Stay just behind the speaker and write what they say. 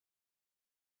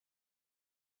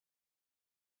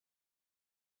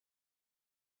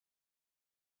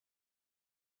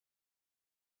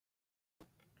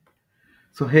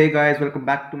So hey guys, welcome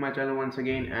back to my channel once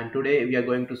again, and today we are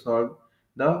going to solve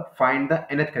the find the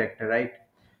nth character, right?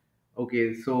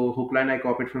 Okay, so hook line I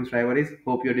copied from Striver is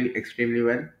hope you're doing extremely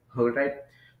well. Alright.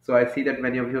 So I see that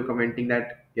many of you are commenting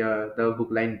that the hook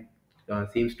line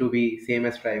seems to be same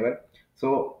as Striver.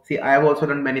 So see, I have also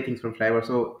done many things from Striver,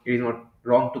 so it is not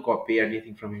wrong to copy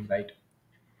anything from him, right?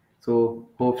 So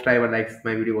hope Striver likes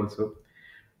my video also.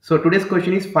 So today's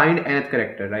question is find nth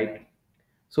character, right?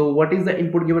 So what is the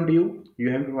input given to you? You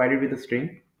have provided with a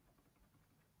string,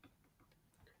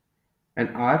 an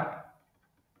R,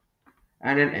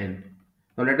 and an N.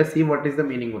 Now let us see what is the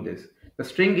meaning of this. The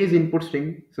string is input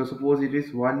string. So suppose it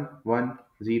is 1, 1,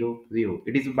 0, 0.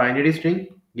 It is a binary string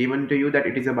given to you that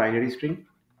it is a binary string,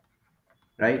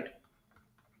 right?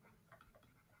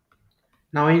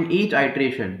 Now in each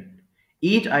iteration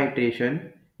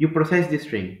you process this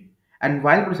string, and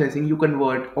while processing you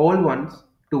convert all ones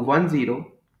to 1 0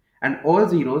 and all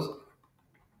zeros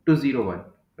to 0 1,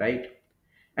 right?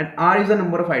 And R is the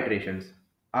number of iterations.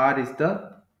 R is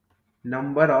the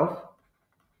number of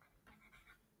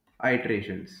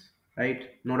iterations,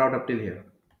 right? No doubt up till here.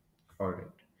 All right.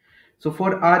 So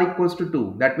for r equals to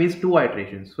 2, that means 2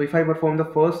 iterations. So if I perform the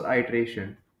first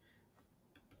iteration,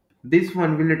 this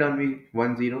one will return me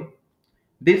 1 0.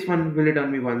 This one will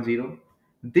return me 1 0.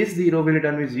 This 0 will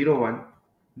return me 0 1.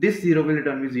 This 0 will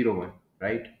return me 0 1,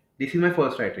 right? This is my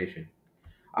first iteration.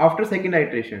 After second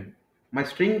iteration, my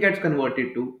string gets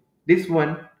converted to this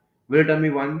one will return me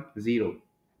 1 0.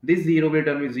 This 0 will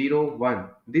return me 0 1.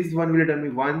 This one will return me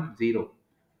 1 0.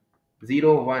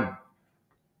 0 1,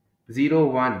 0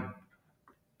 1,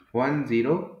 1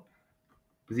 0,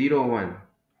 0 1,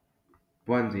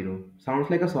 1 0. Sounds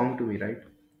like a song to me, right?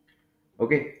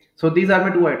 Okay, so these are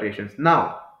my two iterations.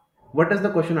 Now, what does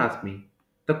the question ask me?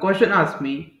 The question asks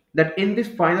me that in this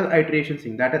final iteration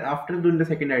thing, that is after doing the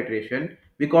second iteration,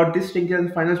 we got this string as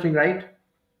the final string, right?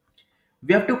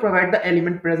 We have to provide the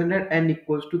element present at n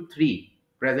equals to 3.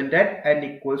 Present at n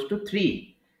equals to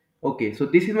 3. Okay, so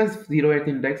this is my 0th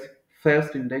index,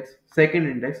 first index, second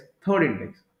index, third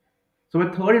index. So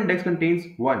my third index contains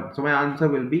 1. So my answer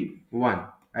will be 1,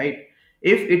 right?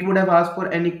 If it would have asked for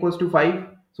n equals to 5,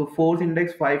 so fourth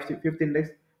index, fifth index,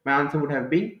 my answer would have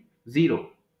been 0,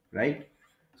 right?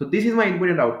 So this is my input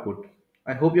and output.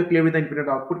 I hope you're clear with the input and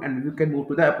output, and we can move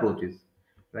to the approaches,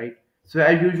 right? So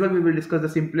as usual, we will discuss the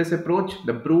simplest approach,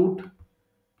 the brute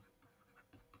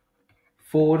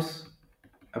force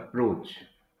approach,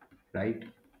 right?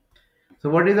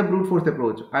 So what is a brute force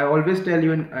approach? I always tell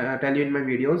you in my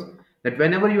videos that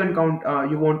whenever you encounter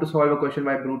you want to solve a question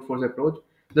by brute force approach,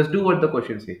 just do what the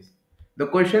question says. The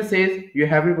question says you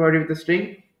have been provided with a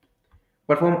string,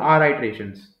 perform r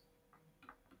iterations,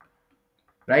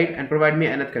 right, and provide me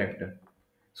nth character.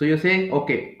 So you say,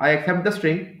 okay, I accept the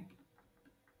string.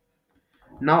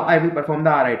 Now I will perform the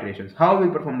r iterations. How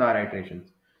will perform the r iterations?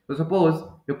 So suppose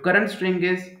your current string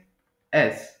is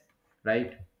s,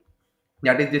 right?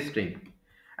 That is this string,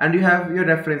 and you have your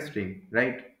reference string,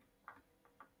 right?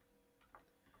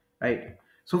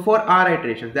 So for r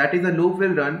iterations, that is the loop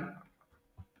will run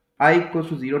I equals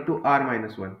to 0 to r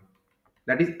minus 1.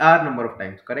 That is r number of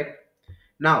times, correct?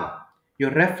 Now,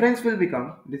 your reference will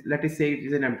become, this, let us say it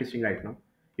is an empty string right now.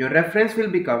 Your reference will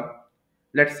become,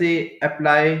 let's say,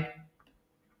 apply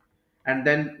and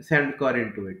then send cur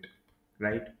into it,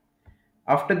 right?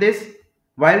 After this,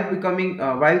 while coming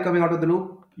out of the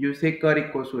loop, you say cur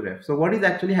equals to ref. So what is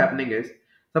actually happening is,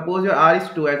 suppose your r is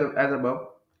 2 as above,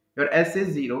 your s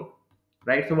is 0,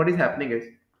 right? So what is happening is,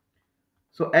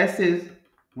 so S is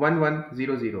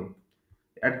 1100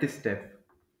 at this step.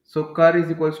 So cur is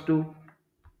equals to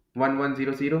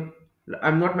 1100.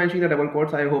 I'm not mentioning the double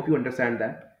quotes. I hope you understand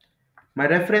that. My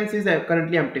reference is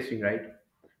currently empty string, right?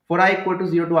 For I equal to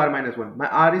 0 to r minus 1. My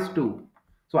r is 2.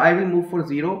 So I will move for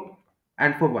 0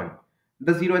 and for 1.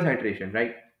 The 0th iteration,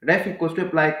 right? Ref equals to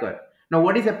apply cur. Now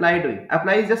what is apply doing?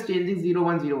 Apply is just changing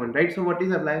 0101, right? So what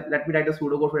is apply? Let me write a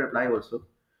pseudocode for apply also.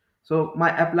 So my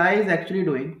apply is actually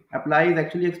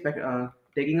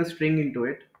taking a string into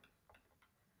it,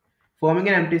 forming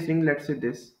an empty string, let's say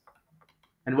this.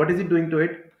 And what is it doing to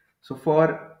it? So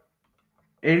for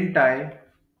int I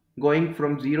going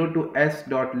from 0 to s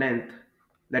dot length,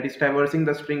 that is traversing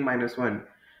the string minus 1,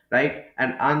 right?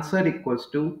 And answer equals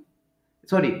to,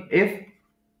 sorry, if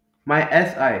my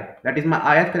si, that is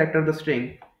my ith character of the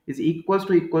string, is equals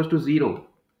to 0,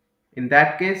 in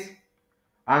that case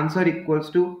answer equals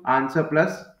to answer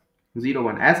plus 0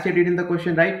 1 as stated in the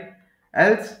question, right?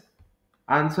 Else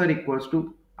answer equals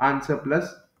to answer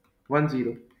plus 1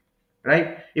 0,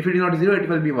 right? If it is not 0, it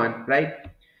will be 1, right?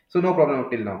 So no problem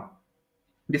till now.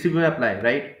 This will be apply,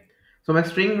 right? So my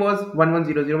string was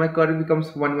 1100, my curve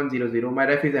becomes 1100, my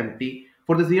ref is empty.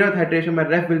 For the 0th iteration, my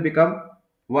ref will become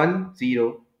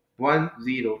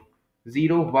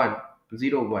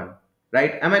 10100101.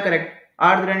 Right? Am I correct?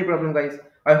 Are there any problem, guys?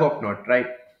 I hope not, right?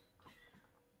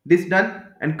 This done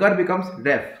and curve becomes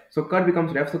ref. So curve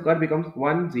becomes ref. So curve becomes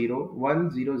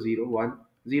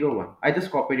 10100101. I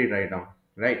just copied it right now.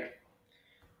 Right?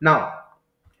 Now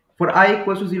for I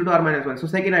equals to 0 to r minus 1. So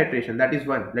second iteration, that is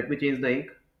 1. Let me change the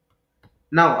ink.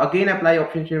 Now again apply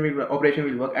operation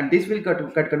will work, and this will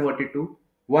get converted to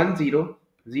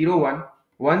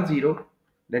 100110,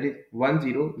 that is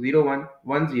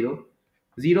 100110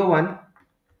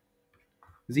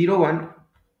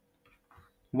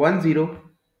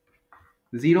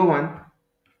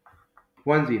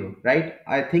 0110, right?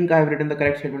 I think I have written the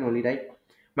correct statement only, right?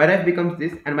 My ref becomes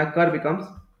this and my curve becomes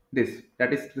this.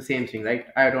 That is the same thing, right?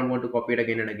 I don't want to copy it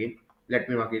again and again. Let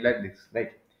me mark it like this,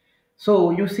 right?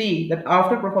 So you see that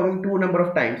after performing two number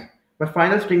of times, my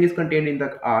final string is contained in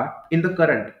the R, in the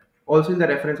current, also in the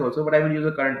reference also, but I will use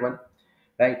the current one,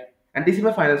 right? And this is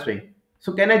my final string.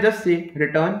 So can I just say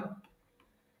return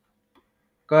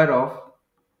cur of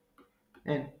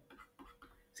n?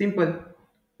 Simple,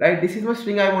 right? This is my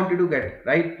string I wanted to get,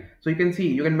 right? So you can see,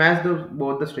 you can match the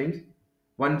both the strings,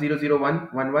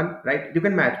 100111, right? You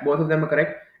can match, both of them are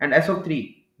correct. And s of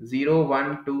 3,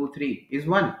 0123 is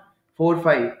 1, 4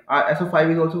 5, s of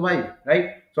 5 is also 5,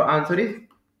 right? So answer is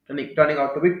turning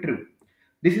out to be true.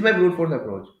 This is my brute force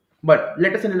approach. But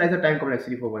let us analyze the time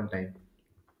complexity for one time.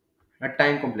 A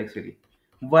time complexity.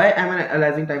 Why am I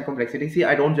analyzing time complexity? See,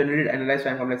 I don't generally analyze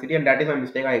time complexity, and that is my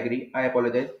mistake. I agree. I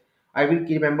apologize. I will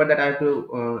remember that I have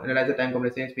to analyze the time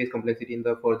complexity and space complexity in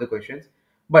the further questions.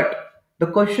 But the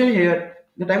question here,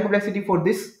 the time complexity for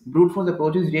this brute force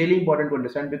approach is really important to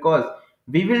understand, because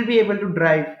we will be able to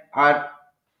drive our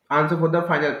answer for the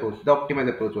final approach, the optimized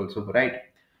approach also, right?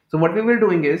 So what we will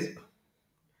doing is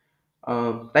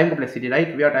time complexity,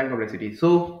 right? We are time complexity.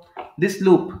 So this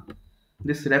loop,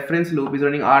 this reference loop is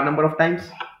running r number of times,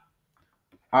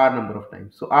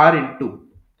 so r into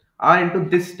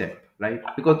this step, right?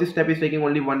 Because this step is taking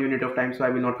only 1 unit of time, so I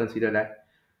will not consider that.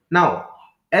 Now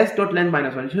s dot length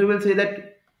minus 1, so you will say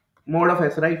that mod of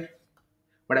s, right?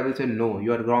 But I will say no,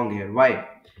 you are wrong here. Why?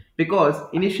 Because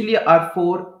initially our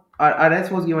s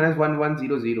was given as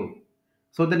 1100,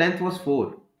 so the length was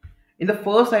 4. In the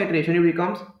first iteration, it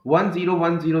becomes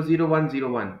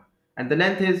 10100101, and the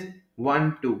length is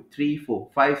 1, 2, 3, 4,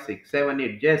 5, 6, 7,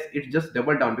 8. Yes, it's just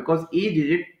double down because each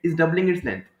digit is doubling its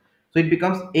length. So it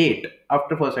becomes 8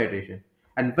 after first iteration.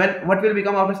 And what will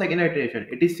become after second iteration?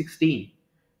 It is 16.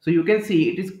 So you can see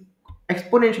it is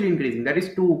exponentially increasing. That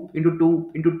is 2 into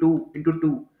 2 into 2 into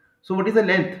 2. So what is the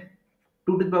length?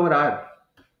 2 to the power r.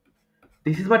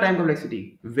 This is my time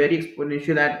complexity. Very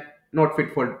exponential and not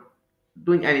fit for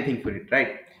doing anything for it,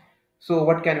 right? So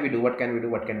what can we do? What can we do?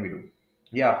 What can we do?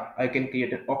 Yeah, I can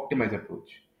create an optimized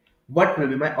approach. What will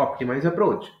be my optimized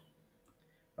approach?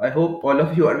 I hope all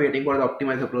of you are waiting for the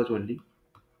optimized approach only,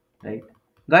 right?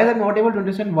 Guys, I'm not able to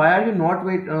understand why are you not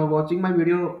watching my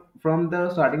video from the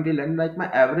starting till end? Like my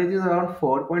average is around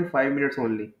 4.5 minutes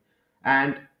only,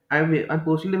 and I'm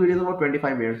posting the videos about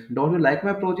 25 minutes. Don't you like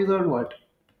my approaches or what?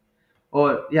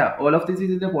 Or yeah, all of this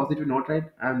is in a positive note, right?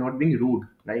 I'm not being rude,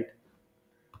 right?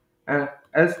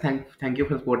 Else, thank you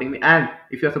for supporting me. And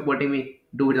if you're supporting me,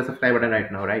 do hit the subscribe button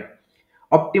right now, right?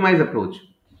 Optimize approach.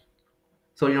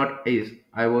 So you know, is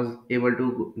I was able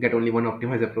to get only one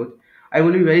optimized approach. I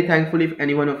will be very thankful if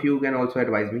any one of you can also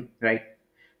advise me, right?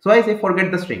 So I say forget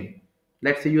the string.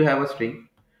 Let's say you have a string.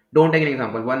 Don't take an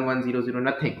example 1100,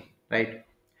 nothing, right?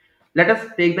 Let us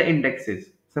take the indexes.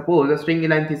 Suppose the string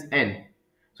length is n.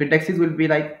 So indexes will be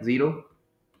like 0,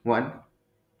 1,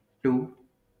 2,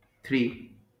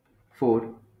 3,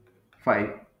 4, 5,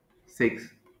 6,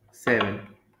 7,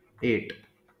 8,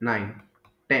 9,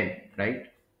 10, right?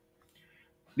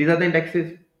 These are the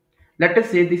indexes. Let us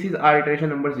say this is our iteration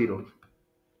number 0,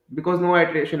 because no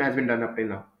iteration has been done up till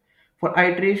now. For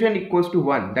iteration equals to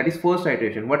 1, that is first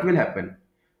iteration, what will happen?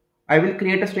 I will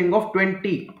create a string of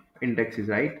 20 indexes,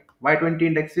 right? Why 20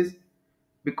 indexes?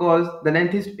 Because the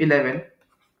length is 11,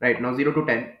 right? Now 0 to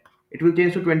 10, it will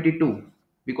change to 22,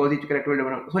 because each character will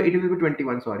develop. So it will be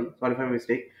 21, sorry for my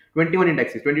mistake. 21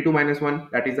 indexes, 22 minus 1,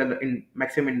 that is the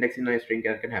maximum index in a string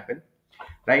can happen,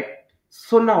 right?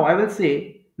 So now I will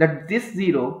say that this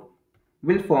 0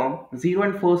 will form 0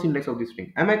 and first index of the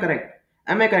string. Am I correct?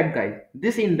 Am I correct, guys?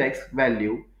 This index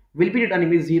value will be returning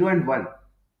with 0 and 1.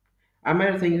 Am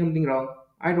I saying something wrong?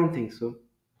 I don't think so.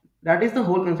 That is the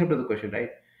whole concept of the question,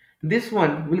 right? This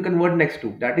one will convert next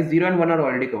to, that is 0 and 1 are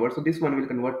already covered, so this one will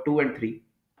convert 2 and 3.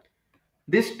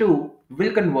 This 2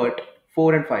 will convert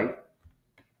 4 and 5.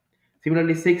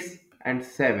 Similarly, 6 and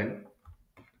 7,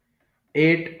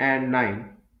 8 and 9,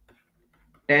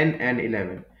 10 and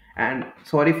 11. And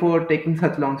sorry for taking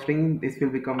such long string, this will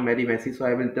become very messy, so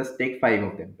I will just take 5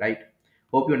 of them, right?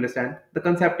 Hope you understand. The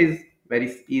concept is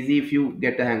very easy if you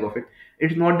get the hang of it.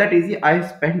 It's not that easy. I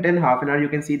spent in half an hour. You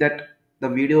can see that the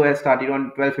video has started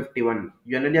on 12:51.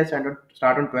 Generally I start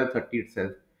on 12:30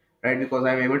 itself, right? Because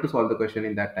I'm able to solve the question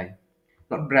in that time.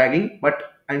 Not bragging, but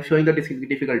I'm showing the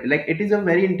difficulty. Like, it is a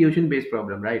very intuition based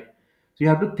problem, right? So you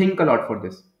have to think a lot for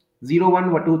this. 0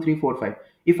 1 1 2 3 4 5.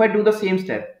 If I do the same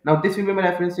step, now this will be my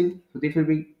referencing, so this will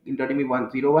be introducing me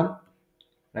 1 0 1,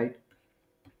 right?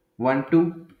 1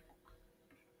 2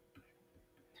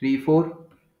 3 4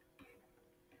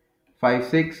 5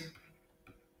 6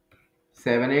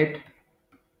 7 8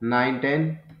 9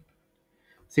 10.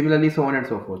 Similarly, so on and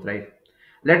so forth, right?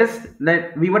 Let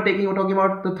we were talking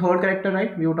about the third character,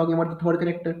 right? We were talking about the third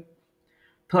character.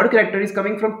 Third character is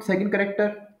coming from second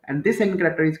character, and this second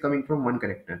character is coming from one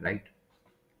character, right?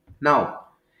 Now,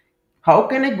 how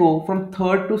can I go from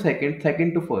third to second,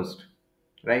 second to first,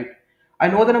 right? I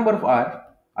know the number of r,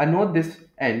 I know this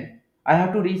n, I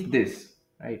have to reach this,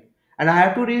 right? And I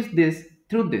have to reach this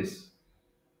through this.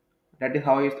 That is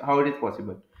how it is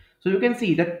possible. So you can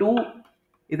see that 2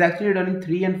 is actually returning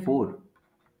 3 and 4.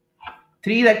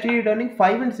 3 is actually returning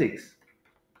 5 and 6.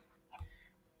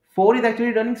 4 is actually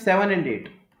returning 7 and 8.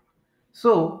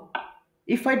 So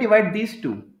if I divide these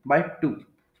two by 2,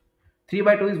 3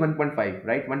 by 2 is 1.5,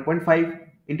 right? 1.5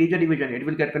 integer division, it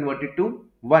will get converted to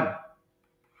 1,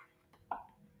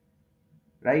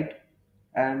 right?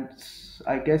 And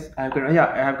I guess I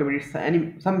have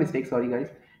committed some mistakes, sorry guys.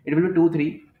 It will be 2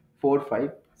 3 4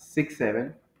 5 6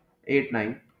 7 8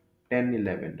 9 10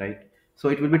 11, right? So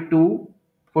it will be 2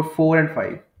 for 4 and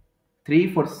 5,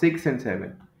 3 for 6 and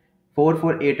 7, 4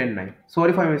 for 8 and 9.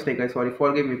 Sorry for my mistake, guys. Sorry,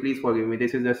 forgive me, please forgive me.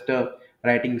 This is just a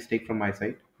writing mistake from my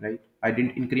side, right? I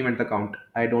didn't increment the count.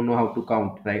 I don't know how to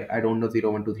count, right? I don't know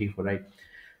 0 1 2 3 4, right?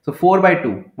 So 4 by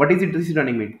 2, what is it? This is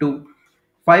running me 2.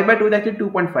 5 by 2 is actually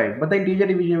 2.5, but the integer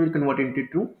division will convert it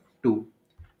into 2.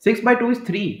 6 by 2 is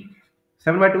 3.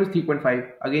 7 by 2 is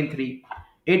 3.5, again 3.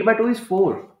 8 by 2 is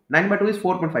 4. 9 by 2 is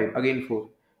 4.5, again 4.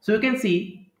 So you can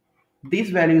see these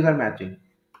values are matching,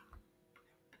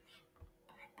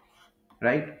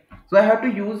 right? So I have to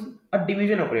use a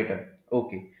division operator.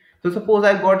 Okay. So suppose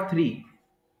I've got 3,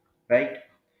 right?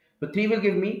 So 3 will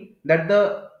give me that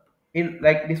in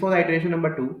like this was iteration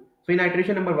number 2. So in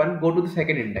iteration number 1, go to the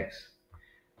second index.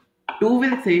 2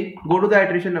 will say go to the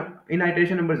in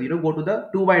iteration number 0, go to the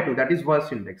 2 by 2, that is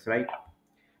first index, right?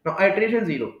 Now iteration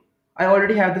 0, I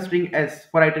already have the string s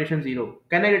for iteration 0.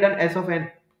 Can I return s of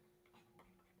n,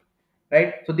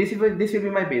 right? So this will be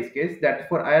my base case, that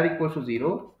for I equals to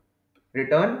 0,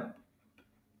 return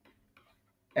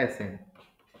sn.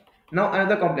 Now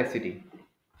another complexity.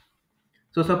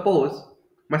 So suppose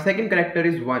my second character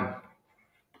is 1,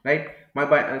 right? My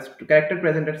character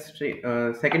present at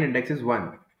second index is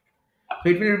 1. So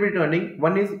it will be returning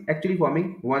 1 is actually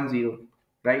forming 1 0,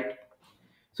 right?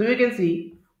 So you can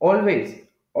see always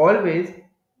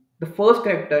the first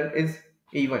character is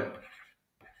even,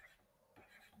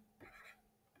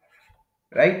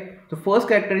 right? So first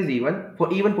character is even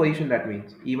for even position, that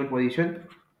means even position,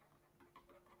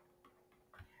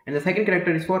 and the second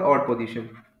character is for odd position.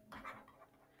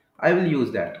 I will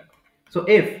use that. So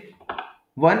if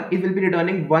 1 it will be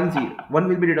returning 1 0, 1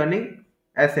 will be returning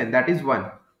sn, that is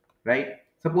 1, right?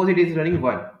 Suppose it is returning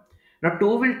 1. Now 2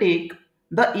 will take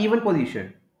the even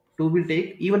position. 2 will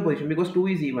take even position because 2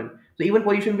 is even. So even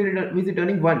position is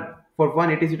returning 1. For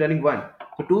 1 it is returning 1.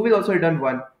 So 2 will also return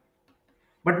 1.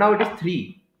 But now it is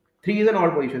 3. 3 is an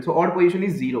odd position. So odd position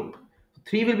is 0. So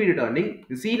 3 will be returning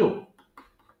 0.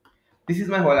 This is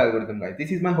my whole algorithm, guys.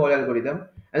 This is my whole algorithm.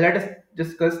 And let us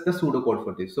discuss the pseudocode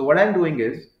for this. So what I am doing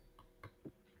is,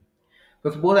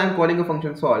 so suppose I am calling a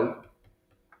function solve.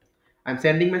 I'm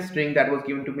sending my string that was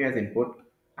given to me as input.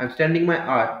 I'm sending my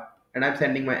r and I'm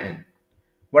sending my n.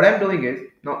 What I'm doing is,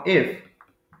 now if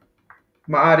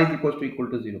my r is equal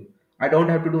to 0, I don't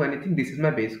have to do anything. This is my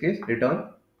base case. Return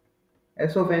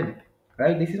s of n,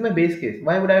 right? This is my base case.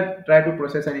 Why would I try to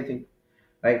process anything,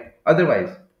 right? Otherwise,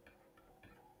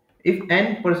 if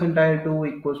n percentile 2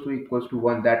 equals to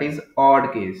 1, that is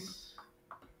odd case.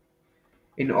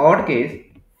 In odd case,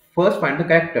 first find the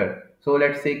character. So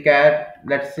let's say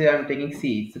let's say I'm taking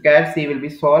c. So char c will be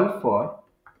solved for,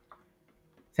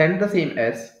 send the same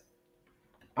s,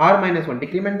 r minus 1,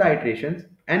 decrement the iterations,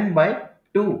 n by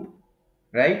 2,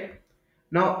 right?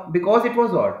 Now because it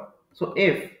was odd, so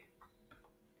if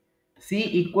c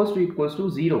equals to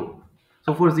 0,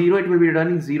 So for 0 it will be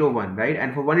returning 0 1, right?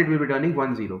 And for 1 it will be returning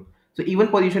 1 0. So even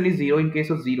position is 0 in case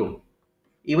of 0.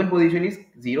 Even position is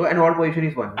 0 and odd position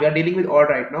is 1. We are dealing with odd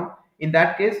right now. In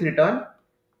that case, return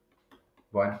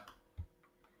 1.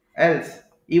 Else,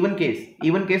 even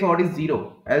case odd is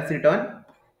 0. Else return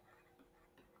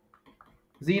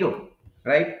 0,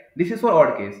 right? This is for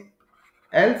odd case.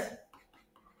 Else,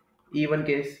 even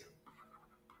case.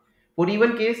 For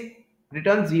even case,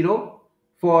 return 0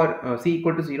 for c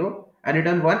equal to 0 and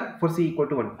return 1 for c equal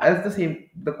to 1. Else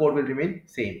the code will remain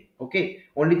same. Okay,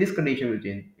 only this condition will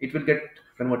change. It will get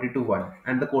converted to 1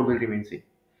 and the code will remain same.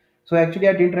 So actually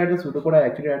I didn't write the pseudocode, I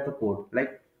actually write the code.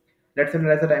 Like, let's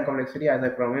analyze the time complexity as I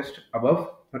promised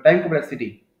above. The time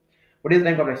complexity. What is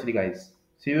time complexity, guys?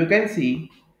 So you can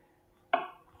see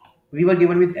we were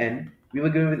given with n, we were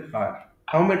given with r.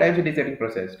 How many times it is getting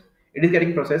processed? It is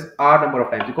getting processed r number of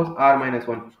times because r minus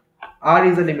 1. R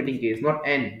is a limiting case, not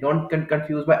n. Don't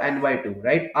confuse by n by 2,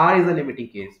 right? R is a limiting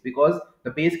case because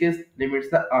the base case limits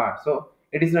the r. So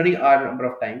it is running r number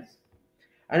of times.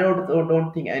 I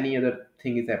don't think any other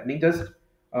thing is happening. Just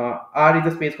R is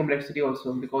the space complexity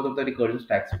also because of the recursion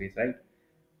stack space, right?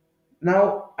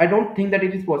 Now, I don't think that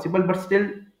it is possible, but still,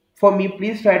 for me,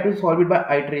 please try to solve it by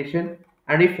iteration.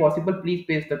 And if possible, please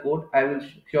paste the code. I will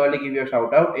surely give you a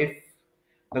shout out if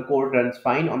the code runs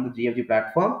fine on the GFG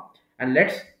platform. And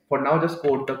let's, for now, just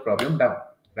code the problem down,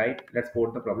 right? Let's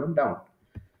code the problem down.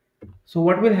 So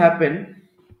what will happen?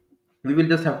 We will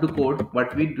just have to code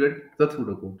what we did the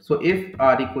pseudocode. So if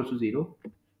r equals to 0,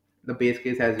 the base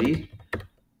case has reached,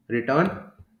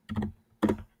 return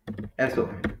SO,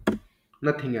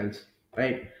 nothing else,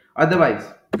 right? Otherwise,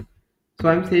 so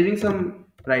I'm saving some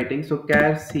writing. So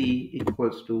char c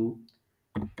equals to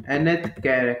nth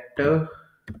character,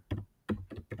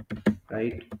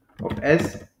 right, of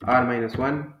s r minus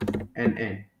 1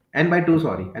 and n by 2,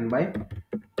 sorry, n by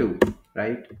 2,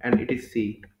 right? And it is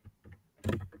c.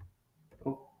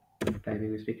 Oh,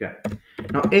 typing mistake, yeah.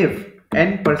 Now if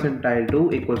n percentile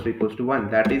 2 equals to 1,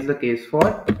 that is the case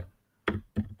for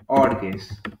odd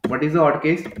case. What is the odd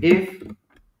case? If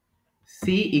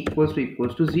c equals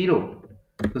to 0,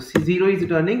 so c 0 is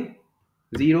returning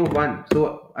 0 1,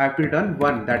 so I have to return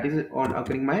 1, that is on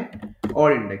occurring my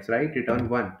odd index, right? Return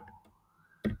 1.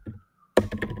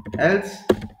 Else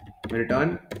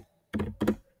return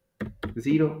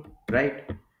 0, right?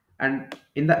 And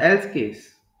in the else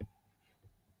case,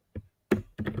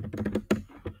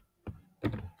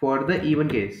 for the even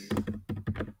case,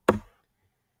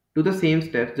 to the same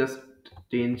step, just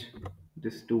change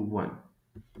this to 1.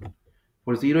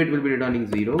 For 0 it will be returning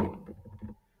 0.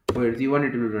 For 1 it will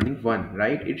be running 1,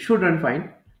 right? It should run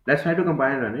fine. Let's try to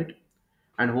compile and run it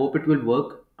and hope it will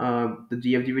work. The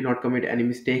GFG will not commit any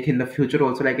mistake in the future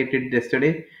also like it did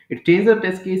yesterday. It changed the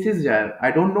test cases, yeah. I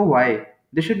don't know why.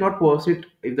 They should not post it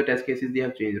if the test cases they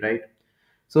have changed, right?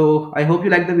 So I hope you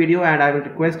like the video and I will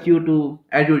request you to,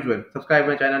 as usual, subscribe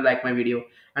my channel, like my video.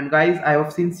 And guys, I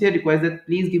have sincere request that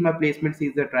please give my placement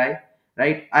series a try.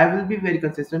 Right? I will be very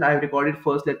consistent. I have recorded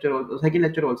first lecture also, second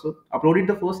lecture also. Uploaded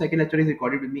the first, second lecture is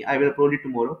recorded with me. I will upload it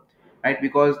tomorrow. Right?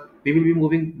 Because we will be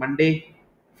moving Monday,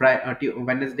 Friday,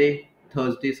 Wednesday,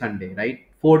 Thursday, Sunday, right?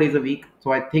 4 days a week.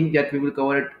 So I think that we will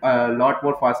cover it a lot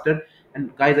more faster.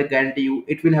 And guys, I guarantee you,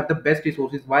 it will have the best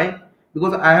resources. Why?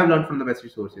 Because I have learned from the best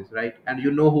resources, right? And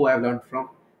you know who I've learned from,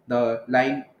 the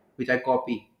line which I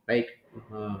copy, right?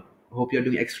 Hope you're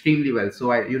doing extremely well.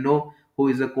 So you know who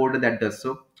is the coder that does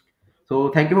so. So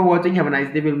thank you for watching. Have a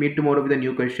nice day. We'll meet tomorrow with a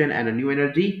new question and a new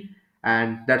energy.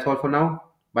 And that's all for now.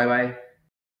 Bye bye.